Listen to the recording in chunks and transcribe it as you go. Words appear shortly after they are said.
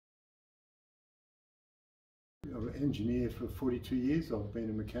I'm an engineer for 42 years. I've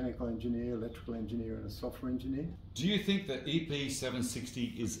been a mechanical engineer, electrical engineer and a software engineer. Do you think the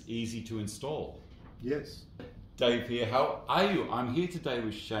EP760 is easy to install? Yes. Dave here, how are you? I'm here today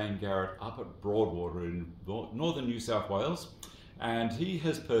with Shane Garrett up at Broadwater in northern New South Wales, and he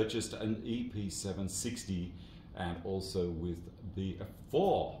has purchased an EP760 and also with the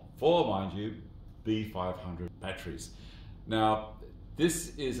four mind you, B500 batteries. Now,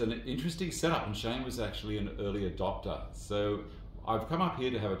 this is an interesting setup, and Shane was actually an early adopter. So I've come up here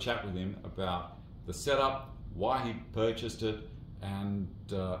to have a chat with him about the setup, why he purchased it, and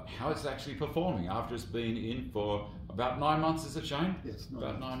how it's actually performing after it's been in for about 9 months, is it, Shane? Yes,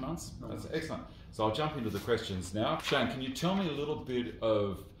 about 9 months. That's months. excellent. So I'll jump into the questions now. Shane, can you tell me a little bit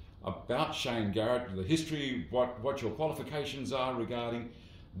about Shane Garrett, the history, what your qualifications are regarding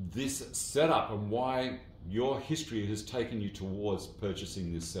this setup, and why your history has taken you towards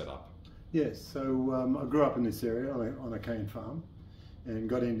purchasing this setup? Yes, so I grew up in this area on a cane farm and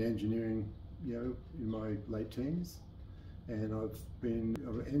got into engineering, in my late teens. And I've been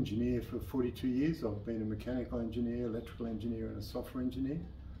an engineer for 42 years. I've been a mechanical engineer, electrical engineer and a software engineer,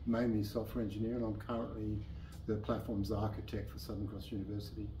 mainly software engineer, and I'm currently the platform's architect for Southern Cross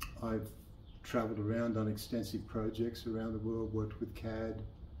University. I've travelled around, done extensive projects around the world, worked with CAD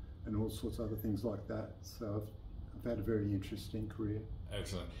and all sorts of other things like that. So I've had a very interesting career.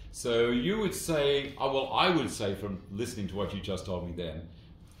 Excellent. So you would say, well, I would say from listening to what you just told me then,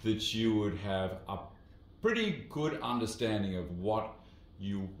 that you would have a pretty good understanding of what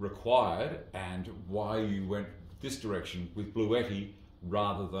you required and why you went this direction with BLUETTI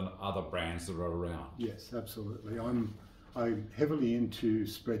rather than other brands that are around. Yes, absolutely. I'm heavily into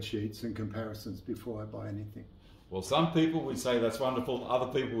spreadsheets and comparisons before I buy anything. Well, some people would say that's wonderful,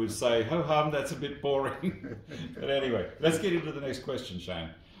 other people would say, ho hum, that's a bit boring. But anyway, let's get into the next question,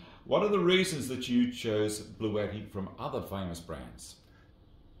 Shane. What are the reasons that you chose BLUETTI from other famous brands?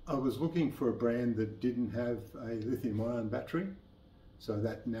 I was looking for a brand that didn't have a lithium-ion battery, so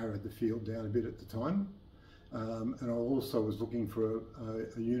that narrowed the field down a bit at the time. And I also was looking for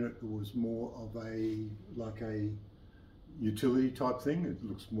a unit that was more of like a utility type thing. It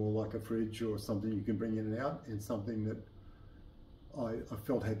looks more like a fridge or something you can bring in and out, and something that I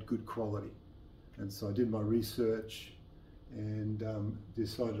felt had good quality. And so I did my research and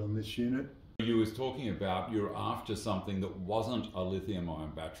decided on this unit. You was talking about you're after something that wasn't a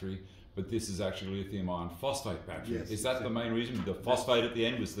lithium-ion battery, but this is actually a lithium-ion phosphate battery. Yes, is that exactly the main reason? The phosphate at the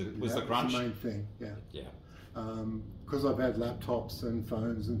end was the crunch? That's the main thing, yeah. Yeah. Because I've had laptops and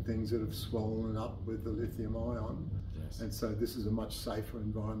phones and things that have swollen up with the lithium ion, yes. And so this is a much safer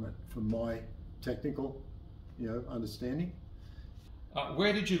environment from my technical, understanding.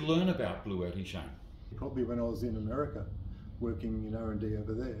 Where did you learn about BLUETTI, Shane? Probably when I was in America, working in R&D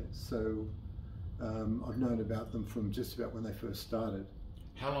over there. So I've known about them from just about when they first started.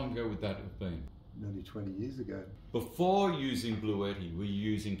 How long ago would that have been? Nearly 20 years ago. Before using BLUETTI, were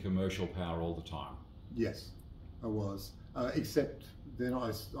you using commercial power all the time? Yes, I was. Except then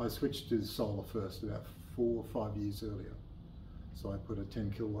I switched to solar first about 4 or 5 years earlier. So I put a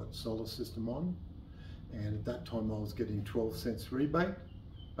 10 kilowatt solar system on, and at that time I was getting 12 cents rebate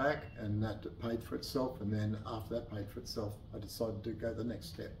back, and that paid for itself. And then after that paid for itself, I decided to go the next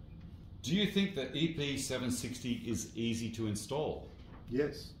step. Do you think the EP760 is easy to install?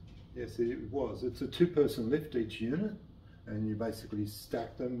 Yes, it was. It's a 2-person lift each unit, and you basically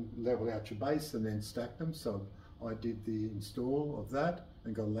stack them, level out your base and then stack them. So I did the install of that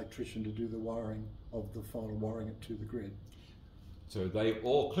and got an electrician to do the wiring of the final wiring it to the grid. So they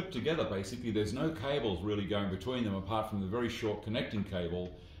all clip together basically. There's no cables really going between them apart from the very short connecting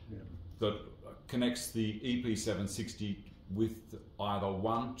cable that connects the EP760 with either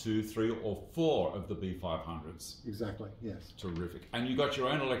 1, 2, 3 or 4 of the B500s. Exactly, yes. Terrific. And you got your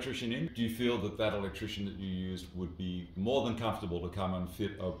own electrician in. Do you feel that that electrician that you used would be more than comfortable to come and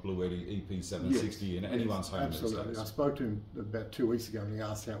fit a BLUETTI EP760 in anyone's home? Absolutely. I spoke to him about 2 weeks ago and he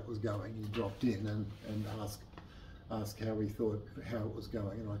asked how it was going. He dropped in and asked how he thought how it was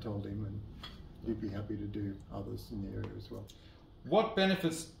going, and I told him, and he'd be happy to do others in the area as well. What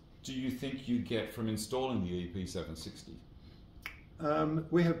benefits do you think you get from installing the EP760?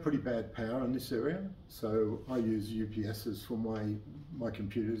 We have pretty bad power in this area, so I use UPSs for my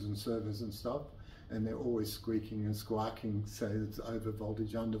computers and servers and stuff, and they're always squeaking and squawking, say it's over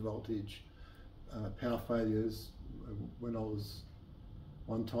voltage, under voltage, power failures. When I was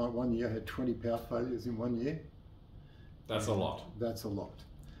one year I had 20 power failures in 1 year. That's a lot. That's a lot.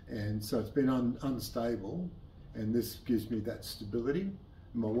 And so it's been unstable, and this gives me that stability.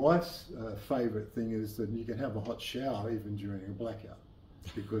 My wife's favourite thing is that you can have a hot shower even during a blackout.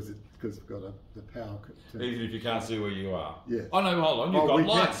 because it's got the power. Even if you can't see where you are. Yeah. Oh no, hold on. You've got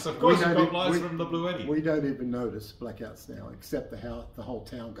lights. Of course, you've got lights from the BLUETTI. We don't even notice blackouts now, except the whole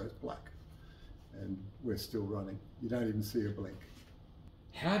town goes black, and we're still running. You don't even see a blink.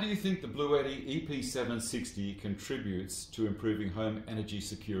 How do you think the BLUETTI EP760 contributes to improving home energy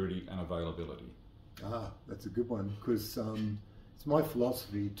security and availability? That's a good one, because it's my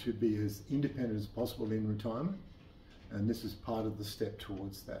philosophy to be as independent as possible in retirement, and this is part of the step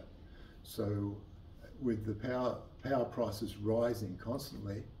towards that. So with the power prices rising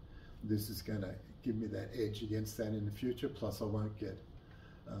constantly, this is going to give me that edge against that in the future, plus I won't get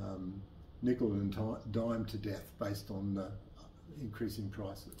nickel and dime to death based on the increasing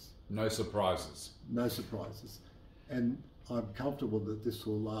prices. No surprises. No surprises. And I'm comfortable that this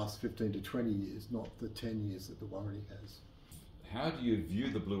will last 15 to 20 years, not the 10 years that the warranty has. How do you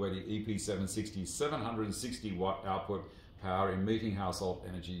view the BLUETTI EP760 760 watt output power in meeting household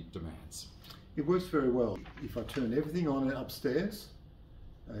energy demands? It works very well. If I turn everything on upstairs,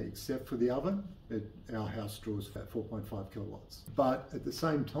 except for the oven, our house draws 4.5 kilowatts. But at the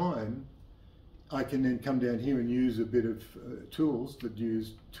same time, I can then come down here and use a bit of tools that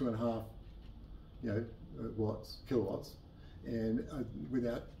use 2.5, kilowatts, and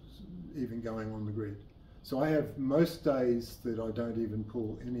without even going on the grid. So I have most days that I don't even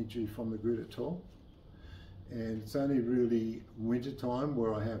pull energy from the grid at all, and it's only really winter time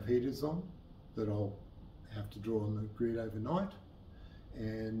where I have heaters on that I'll have to draw on the grid overnight,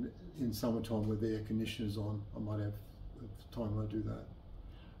 and in summertime with the air conditioners on, I might have time I do that.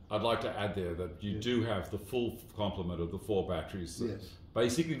 I'd like to add there that you do have the full complement of the 4 batteries. Yes.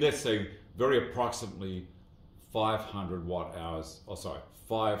 Basically, let's say very approximately 500 watt hours,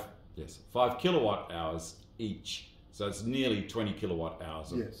 5 kilowatt hours each. So it's nearly 20 kilowatt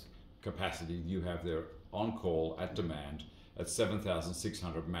hours of capacity you have there on call at demand at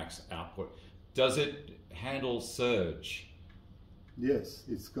 7,600 max output. Does it handle surge? Yes,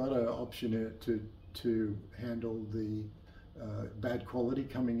 it's got an option in it to handle the bad quality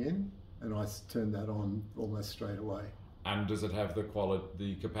coming in, and I turn that on almost straight away. And does it have the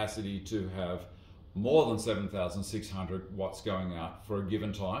capacity to have more than 7,600 watts going out for a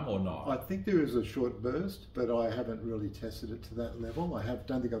given time, or not? I think there is a short burst, but I haven't really tested it to that level.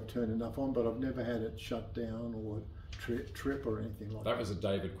 Don't think I've turned enough on, but I've never had it shut down or trip or anything like that. That was a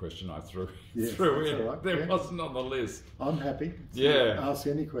David question I threw in. Right. There wasn't on the list. I'm happy to ask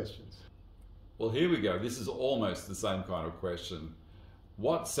any questions. Well, here we go. This is almost the same kind of question.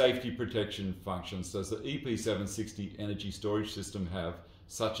 What safety protection functions does the EP760 energy storage system have,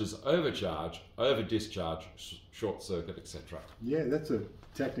 such as overcharge, over-discharge, short circuit, etc.? Yeah, that's a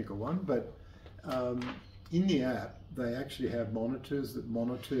technical one, but in the app, they actually have monitors that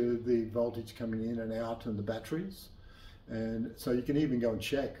monitor the voltage coming in and out and the batteries. And so you can even go and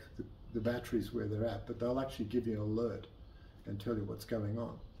check the batteries where they're at, but they'll actually give you an alert and tell you what's going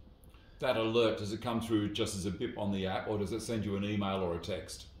on. That alert, does it come through just as a bip on the app, or does it send you an email or a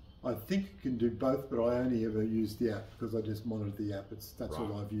text? I think you can do both, but I only ever use the app because I just monitor the app. That's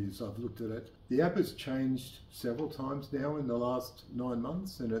all I've used. I've looked at it. The app has changed several times now in the last 9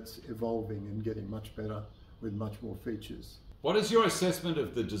 months, and it's evolving and getting much better with much more features. What is your assessment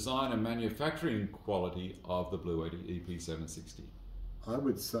of the design and manufacturing quality of the BLUETTI EP760? I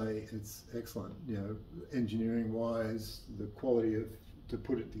would say it's excellent. Engineering-wise, the quality to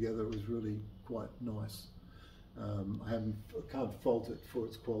put it together was really quite nice. I can't fault it for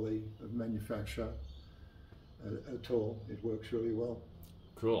its quality of manufacture at all. It works really well.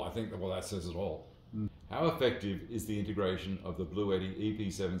 Cool. I think that says it all. How effective is the integration of the BLUETTI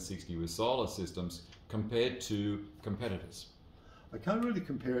EP760 with solar systems compared to competitors? I can't really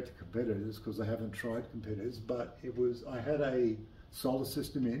compare it to competitors because I haven't tried competitors, but I had a solar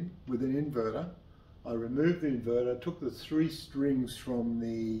system in with an inverter. I removed the inverter, took the 3 strings from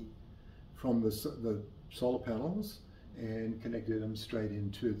the solar panels and connected them straight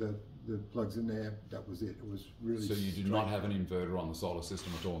into the plugs in there. That was it. It was really. So you do not have an inverter on the solar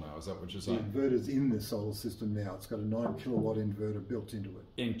system at all now, is that what you're saying? The inverter's in the solar system now. It's got a 9 kilowatt inverter built into it.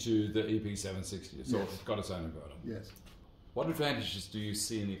 Into the EP760, so it's got its own inverter. Yes. What advantages do you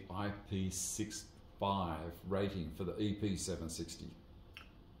see in the IP65 rating for the EP760?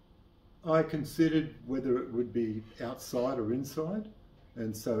 I considered whether it would be outside or inside,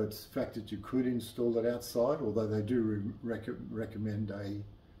 and so it's the fact that you could install it outside, although they do recommend a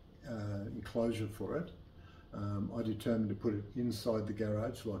enclosure for it. I determined to put it inside the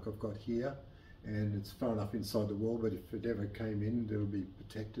garage like I've got here, and it's far enough inside the wall, but if it ever came in, it would be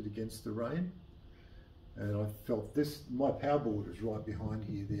protected against the rain. And I felt my power board is right behind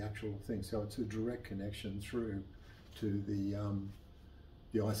here, the actual thing, so it's a direct connection through to the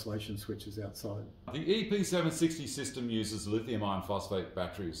the isolation switches outside. The EP760 system uses lithium iron phosphate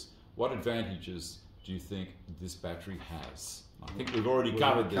batteries. What advantages do you think this battery has? I think we've already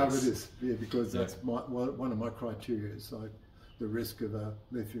covered this. Yeah, because that's one of my criteria. So the risk of a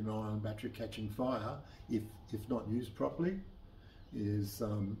lithium ion battery catching fire, if not used properly, is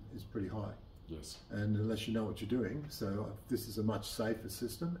pretty high. Yes. And unless you know what you're doing, so this is a much safer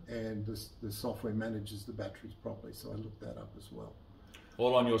system, and the software manages the batteries properly. So I looked that up as well.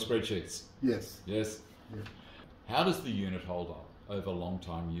 All on your spreadsheets? Yes. Yes. Yeah. How does the unit hold up over long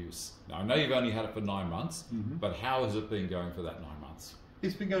time use? Now, I know you've only had it for 9 months, but how has it been going for that 9 months?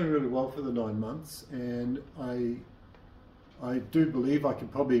 It's been going really well for the 9 months, and I do believe I can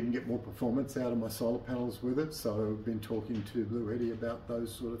probably even get more performance out of my solar panels with it. So I've been talking to BLUETTI about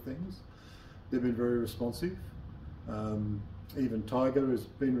those sort of things. They've been very responsive. Even Tiger has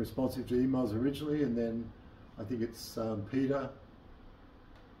been responsive to emails originally, and then I think it's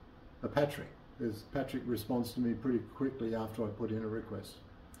Patrick responds to me pretty quickly after I put in a request.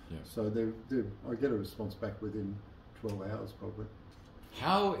 Yeah. So I get a response back within 12 hours probably.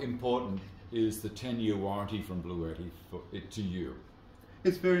 How important is the 10-year warranty from BLUETTI to you?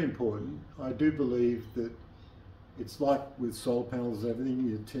 It's very important. I do believe that it's like with solar panels and everything,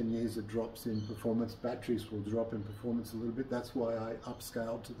 your 10 years it drops in performance. Batteries will drop in performance a little bit. That's why I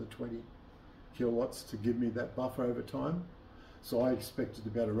upscaled to the 20 kilowatts to give me that buffer over time. So I expected to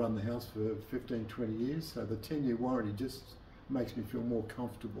be able to run the house for 15, 20 years. So the 10-year warranty just makes me feel more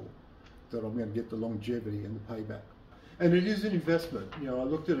comfortable that I'm going to get the longevity and the payback. And it is an investment. You know, I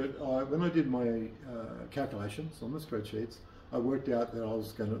looked at it, when I did my calculations on the spreadsheets, I worked out that I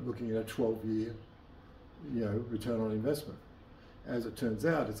was looking at a 12-year, return on investment. As it turns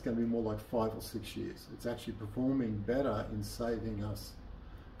out, it's going to be more like 5 or 6 years. It's actually performing better in saving us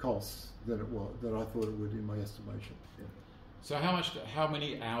costs than I thought it would in my estimation. Yeah. So how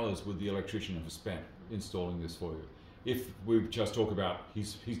many hours would the electrician have spent installing this for you? If we just talk about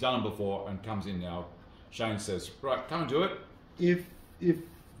he's done them before and comes in now, Shane says, right, come and do it. If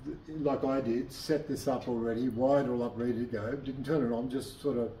like I did, set this up already, wired all up, ready to go, didn't turn it on, just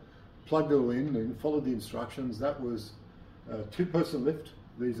sort of plugged it all in and followed the instructions. That was a 2-person lift.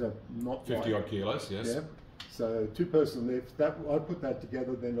 These are not 50 odd kilos, yes. Yeah. So 2-person lift. I put that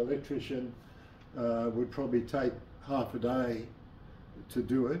together. Then the electrician would probably take half a day to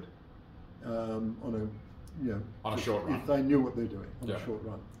do it on a short run. If they knew what they're doing on a short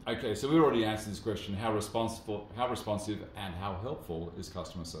run. Okay, so we already answered this question: how responsive, and how helpful is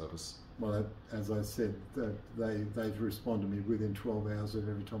customer service? Well, as I said, they've responded to me within 12 hours of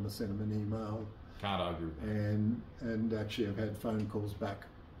every time I sent them an email. Can't argue with that. And actually, I've had phone calls back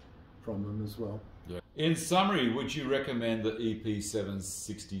from them as well. Yeah. In summary, would you recommend the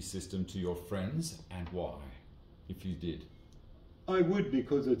EP760 system to your friends, and why? If you did. I would,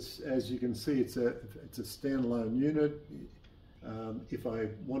 because it's, as you can see, it's a standalone unit. If I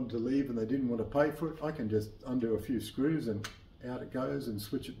wanted to leave and they didn't want to pay for it, I can just undo a few screws and out it goes and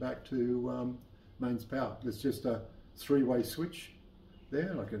switch it back to mains power. There's just a 3-way switch there,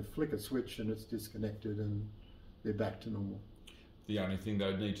 and I can flick a switch and it's disconnected and they're back to normal. The only thing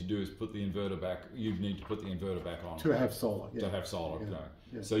they'd need to do is put the inverter back. You'd need to put the inverter back on. To have solar. Yeah. To have solar going.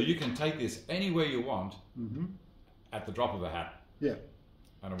 Yeah. So you can take this anywhere you want at the drop of a hat. Yeah.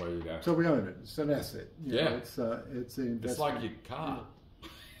 And away you go. So we own it. It's an asset. It's an investment. It's like your car.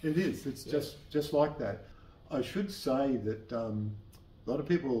 It is. It's just like that. I should say that a lot of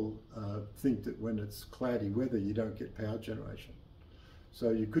people think that when it's cloudy weather, you don't get power generation. So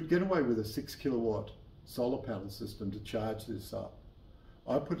you could get away with a 6 kilowatt solar panel system to charge this up.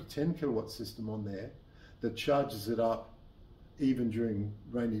 I put a 10 kilowatt system on there that charges it up even during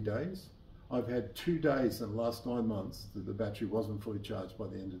rainy days. I've had 2 days in the last 9 months that the battery wasn't fully charged by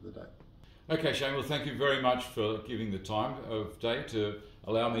the end of the day. Okay, Shane, well, thank you very much for giving the time of day to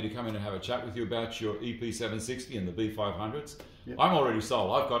allow me to come in and have a chat with you about your EP760 and the B500s. Yep. I'm already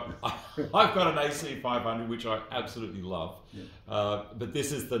sold. I've got an AC500, which I absolutely love. Yep. But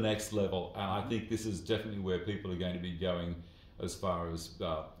this is the next level, and I think this is definitely where people are going to be going as far as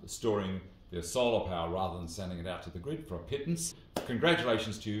storing their solar power rather than sending it out to the grid for a pittance.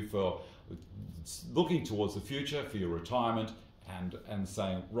 Congratulations to you for looking towards the future, for your retirement, and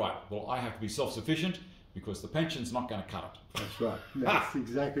saying, right, well, I have to be self-sufficient because the pension's not going to cut it. That's right. That's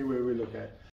exactly where we look at.